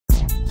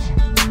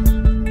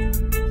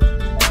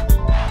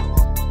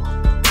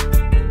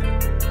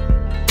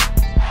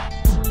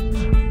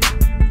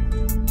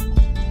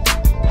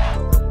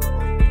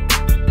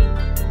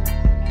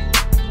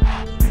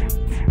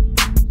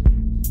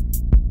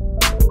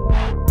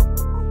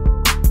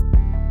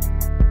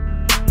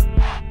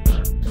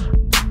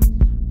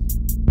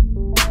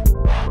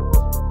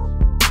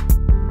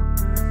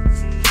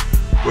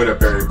What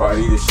up,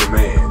 everybody? This your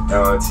man,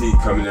 LT,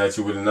 coming at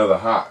you with another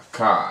hot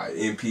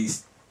Akai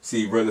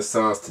Mpc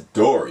Renaissance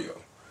tutorial.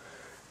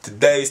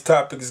 Today's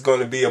topic is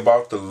going to be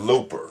about the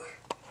looper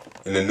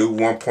in the new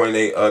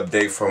 1.8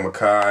 update from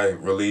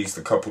Akai, released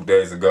a couple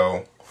days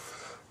ago.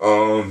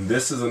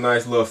 This is a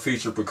nice little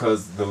feature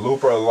because the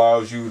looper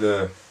allows you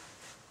to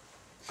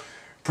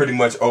pretty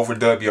much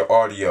overdub your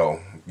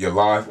audio, your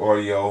live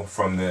audio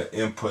from the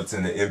inputs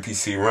in the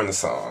Mpc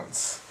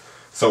Renaissance.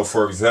 So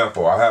for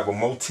example, I have a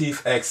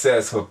Motif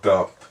XS hooked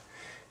up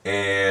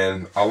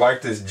and I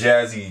like this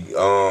jazzy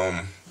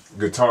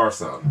guitar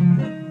sound.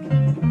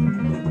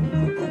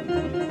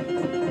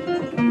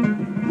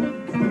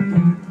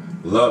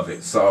 Love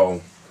it.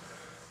 So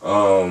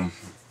I'm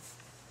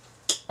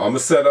gonna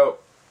set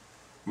up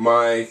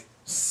my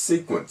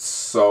sequence.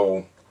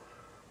 So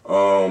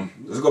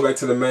let's go back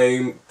to the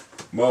main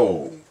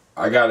mode.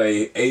 I got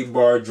a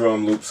 8-bar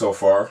drum loop so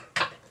far.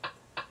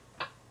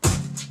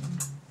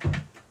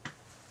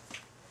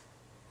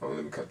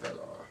 Let me cut that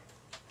off.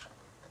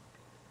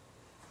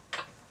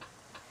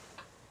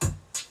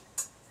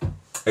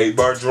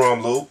 8-bar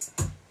drum loop.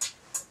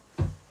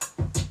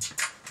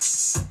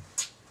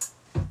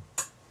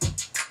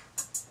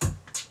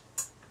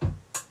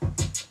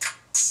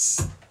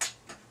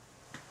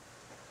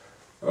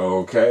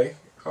 Okay.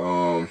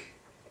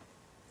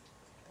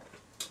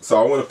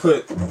 So I want to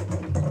put, I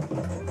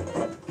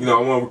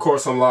want to record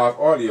some live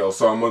audio.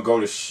 So I'm going to go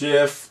to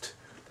Shift,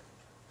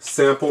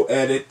 Sample,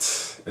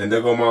 Edit, and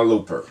there go my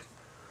looper.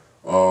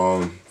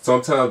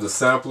 Sometimes the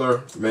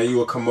sampler menu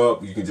will come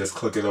up. You can just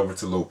click it over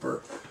to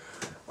looper.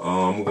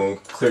 I'm going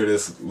to clear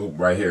this loop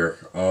right here.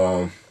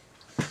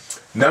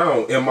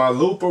 Now in my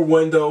looper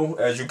window,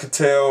 as you can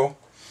tell,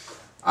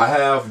 I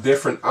have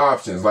different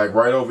options. Like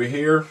right over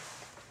here,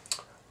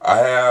 I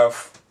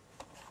have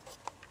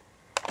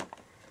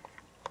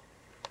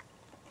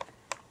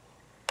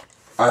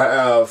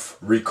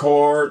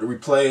record,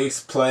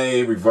 replace,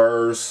 play,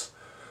 reverse,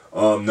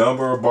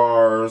 number of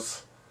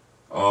bars,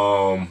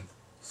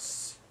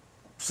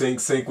 sync,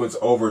 sequence,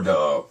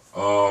 overdub.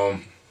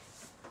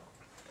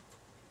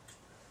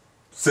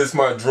 Since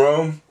my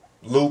drum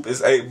loop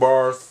is 8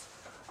 bars,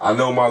 I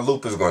know my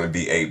loop is going to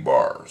be 8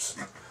 bars.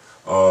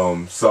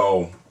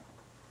 So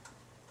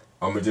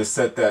I'm gonna just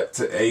set that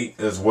to 8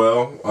 as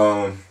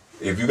well.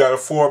 If you got a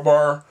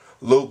 4-bar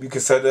loop, you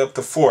can set it up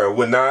to 4. It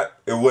would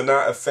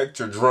not affect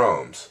your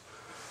drums.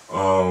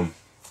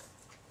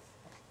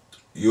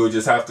 You would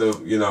just have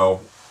to,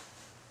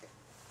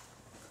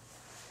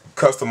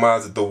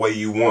 customize it the way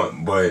you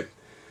want, but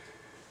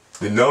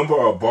the number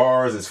of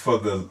bars is for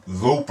the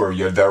looper,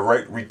 your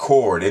direct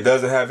record. It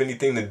doesn't have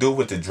anything to do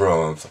with the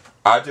drums.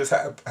 I just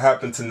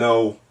happen to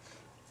know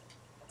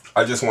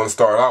I just want to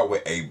start out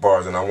with 8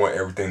 bars and I want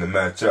everything to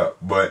match up.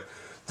 But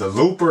the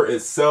looper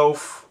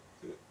itself,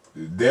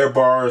 their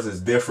bars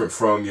is different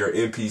from your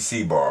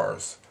MPC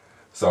bars.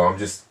 So I'm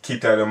just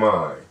keep that in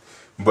mind.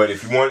 But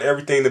if you want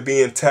everything to be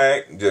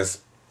intact,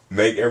 just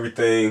make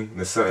everything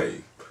the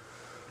same.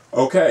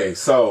 Okay,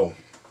 so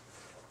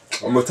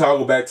I'm gonna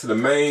toggle back to the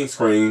main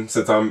screen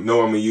since I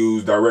know I'm gonna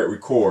use direct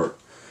record.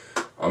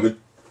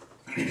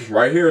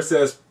 Right here it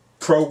says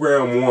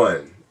program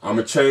 1. I'm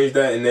gonna change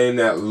that and name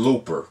that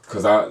looper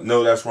because I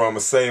know that's where I'm gonna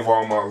save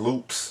all my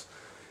loops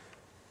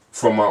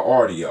from my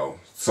audio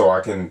so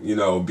I can,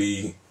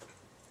 be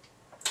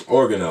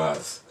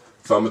organized.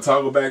 So I'm gonna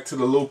toggle back to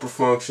the looper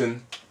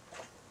function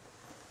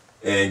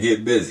and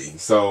get busy.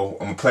 So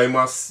I'm gonna play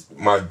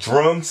my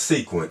drum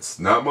sequence,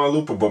 not my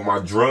looper, but my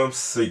drum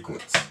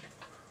sequence.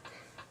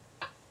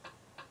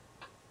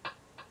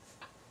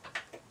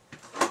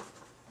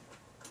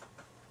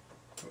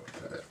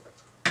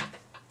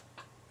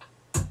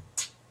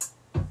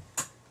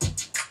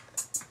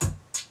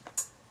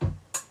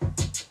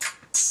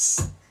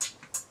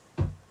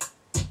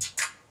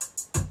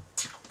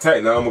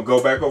 Okay, now I'm gonna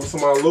go back over to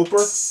my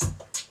looper.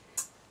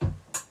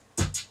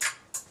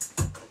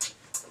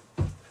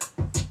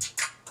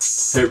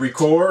 Hit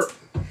record.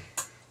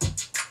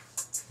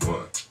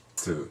 1,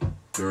 2,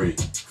 3,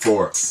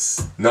 4.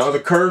 Now the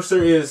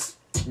cursor is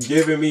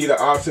giving me the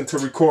option to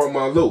record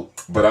my loop,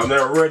 but I'm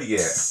not ready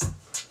yet.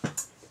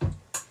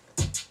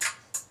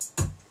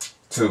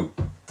 2,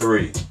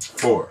 3,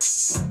 4.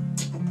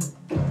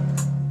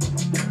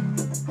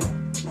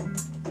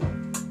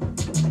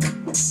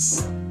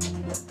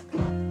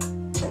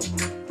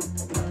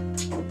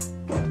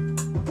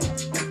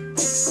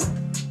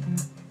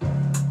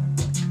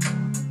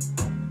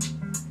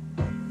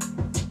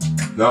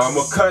 Now I'm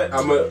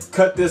gonna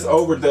cut this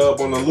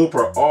overdub on the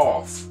looper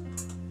off.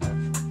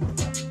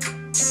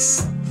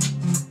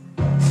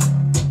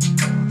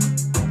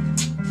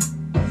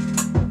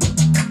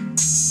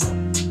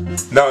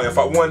 Now if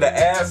I wanted to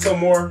add some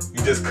more,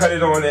 you just cut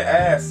it on and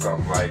add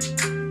something like.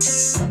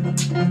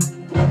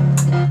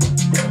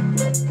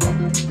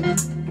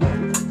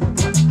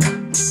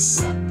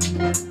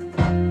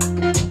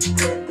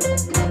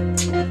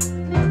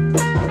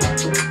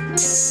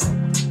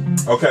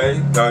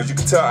 Okay, now as you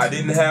can tell, I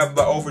didn't have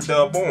the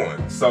overdub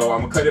on, so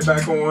I'm gonna cut it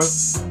back on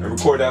and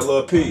record that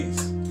little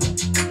piece.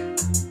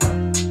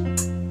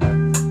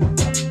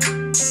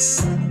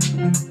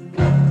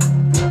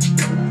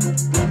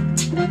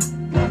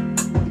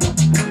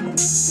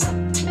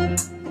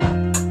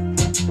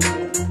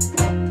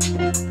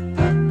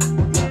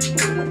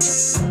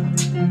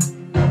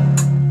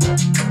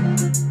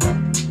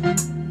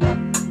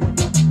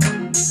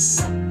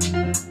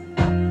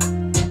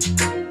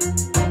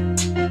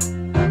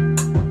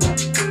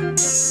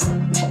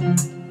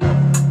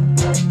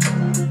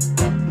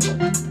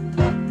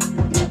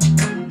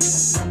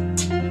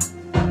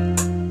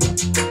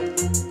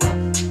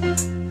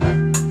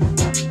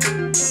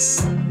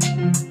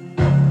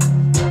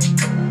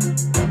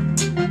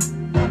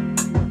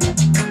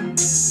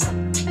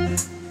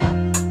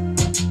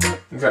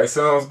 Okay,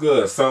 sounds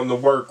good. Something to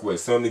work with.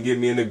 Something to get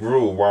me in the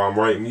groove while I'm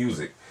writing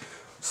music.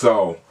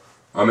 So,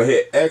 I'm going to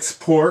hit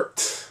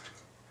export.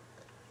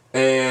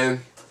 And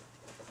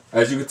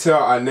as you can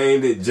tell, I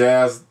named it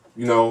Jazz.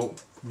 You know,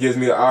 gives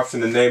me the option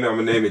to name it. I'm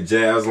going to name it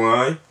Jazz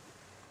Line.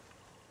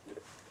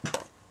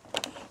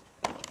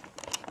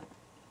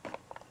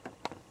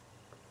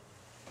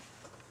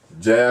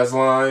 Jazz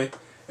Line.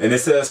 And it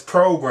says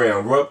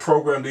program. What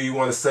program do you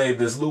want to save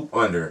this loop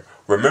under?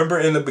 Remember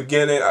in the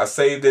beginning, I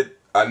saved it.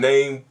 I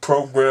named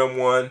program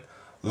 1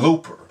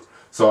 Looper.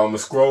 So I'm going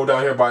to scroll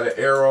down here by the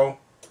arrow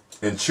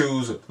and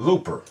choose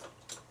Looper.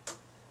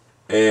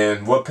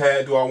 And what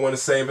pad do I want to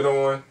save it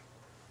on?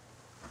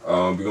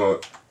 We're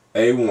going to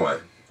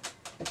A1.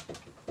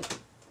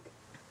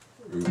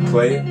 We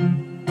play it.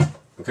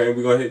 Okay,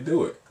 we're going to hit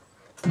do it.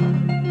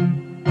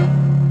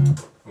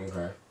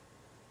 Okay.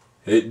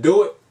 Hit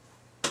do it.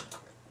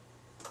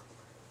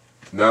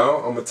 Now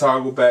I'm going to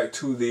toggle back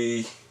to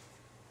the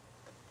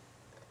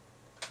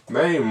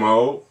main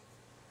mode.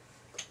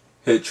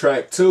 Hit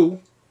track 2.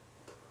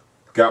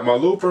 Got my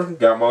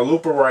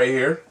looper right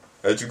here,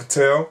 as you can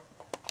tell.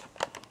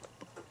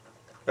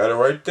 Got it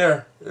right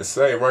there. It's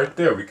saved right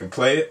there. We can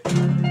play it.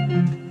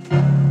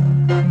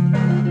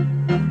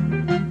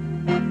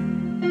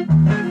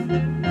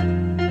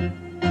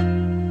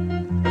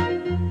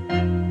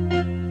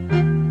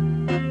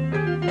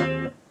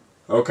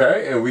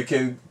 Okay, and we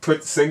can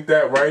sync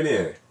that right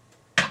in.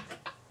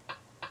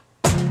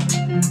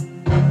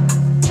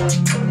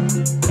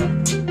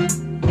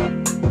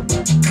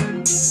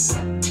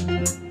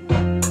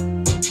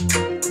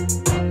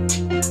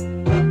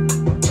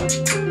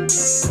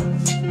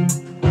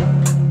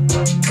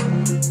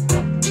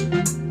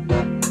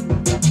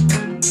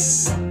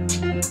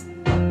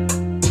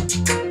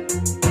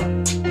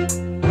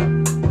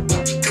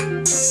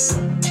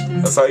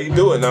 That's how you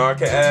do it. Now I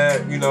can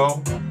add, you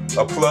know,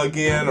 a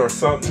plug-in or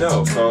something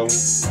else. So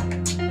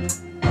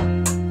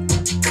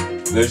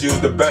let's use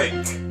the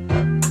bank.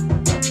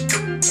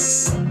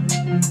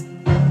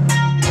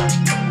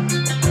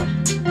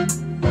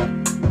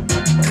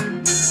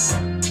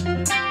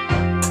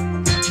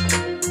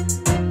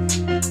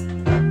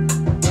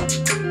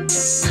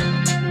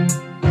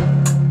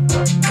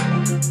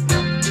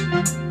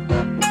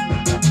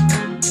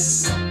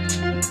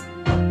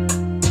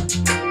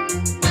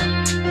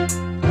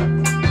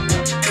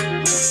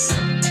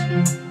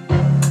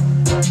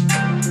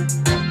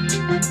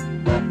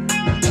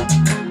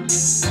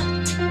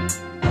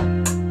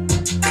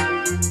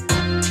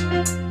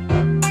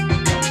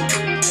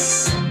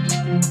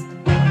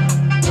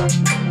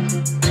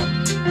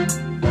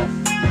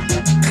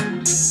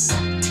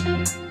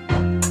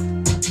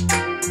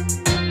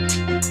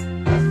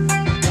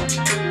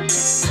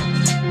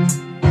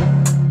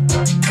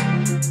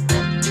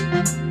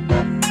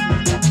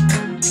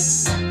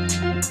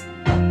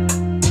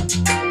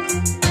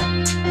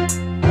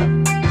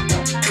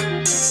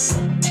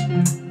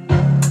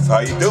 How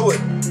you do it,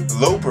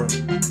 looper.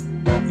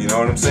 You know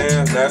what I'm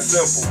saying? That's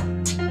simple.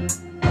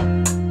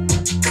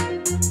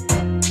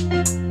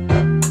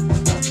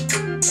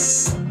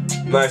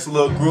 Nice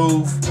little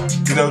groove,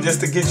 you know,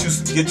 just to get you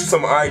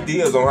some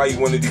ideas on how you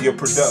want to do your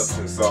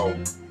production. So,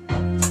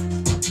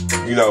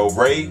 you know,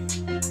 rate,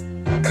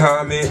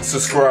 comment,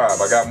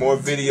 subscribe. I got more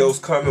videos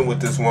coming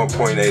with this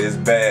 1.8. It's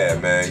bad,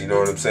 man. You know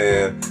what I'm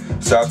saying?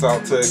 Shouts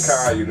out to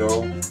Akai, you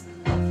know.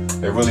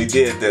 They really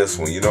did this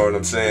one, you know what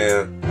I'm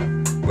saying?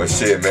 But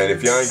shit, man,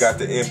 if y'all ain't got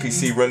the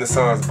MPC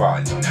Renaissance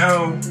by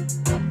now,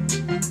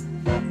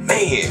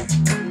 man,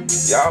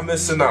 y'all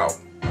missing out.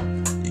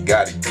 You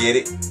gotta get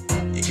it.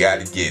 You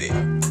gotta get it.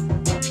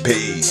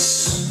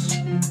 Peace.